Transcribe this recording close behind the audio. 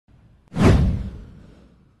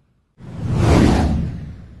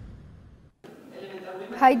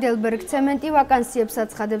ჰაიდელბერგცემენტი ვაკანსიებს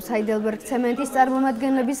აცხადებს ჰაიდელბერგცემენტის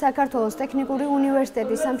წარმომადგენლები საქართველოს ტექნიკური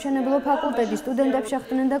უნივერსიტეტის სამშნებლო ფაკულტეტის სტუდენტებს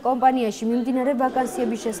შეხვდნენ და კომპანიაში მიმდინარე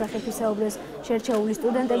ვაკანსიების შესახებ ისაუბრეს. შერჩეული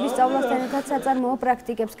სტუდენტების სწავლასთნ ერთად საწარმოო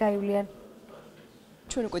პრაქტიკებს გაივლიან.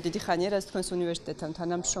 ჩვენ უკვე დიდი ხანია, რაც თქვენს უნივერსიტეტთან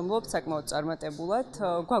თანამშრომლობთ, საკმაოდ წარმატებულად.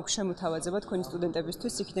 გვაქვს შემოთავაზება თქვენი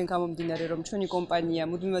სტუდენტებისთვის, იქიდან გამომდინარე, რომ ჩვენი კომპანია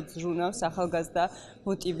მუდმივად ზრუნავს ახალგაზრდა,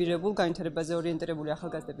 მოტივირებულ, განვითარებაზე ორიენტირებული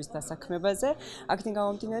ახალგაზრდების დასაქმებაზე. აქედან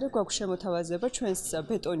გამომდინარე, გვაქვს შემოთავაზება ჩვენს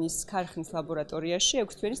ბეტონის ქარხნის ლაბორატორიაში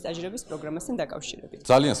 6 თვეების სტაჟირების პროგრამასთან დაკავშირებით.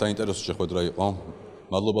 ძალიან საინტერესო შეხვედრა იყო.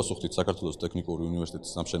 მადლობას ვუხდით საქართველოს ტექნიკური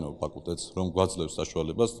უნივერსიტეტის სამშნებლო ფაკულტეტს, რომ გვაძლევს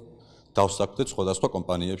საშუალებას დავსაქმდეთ სხვადასხვა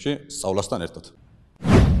კომპანიებში სწავლასთან ერთად.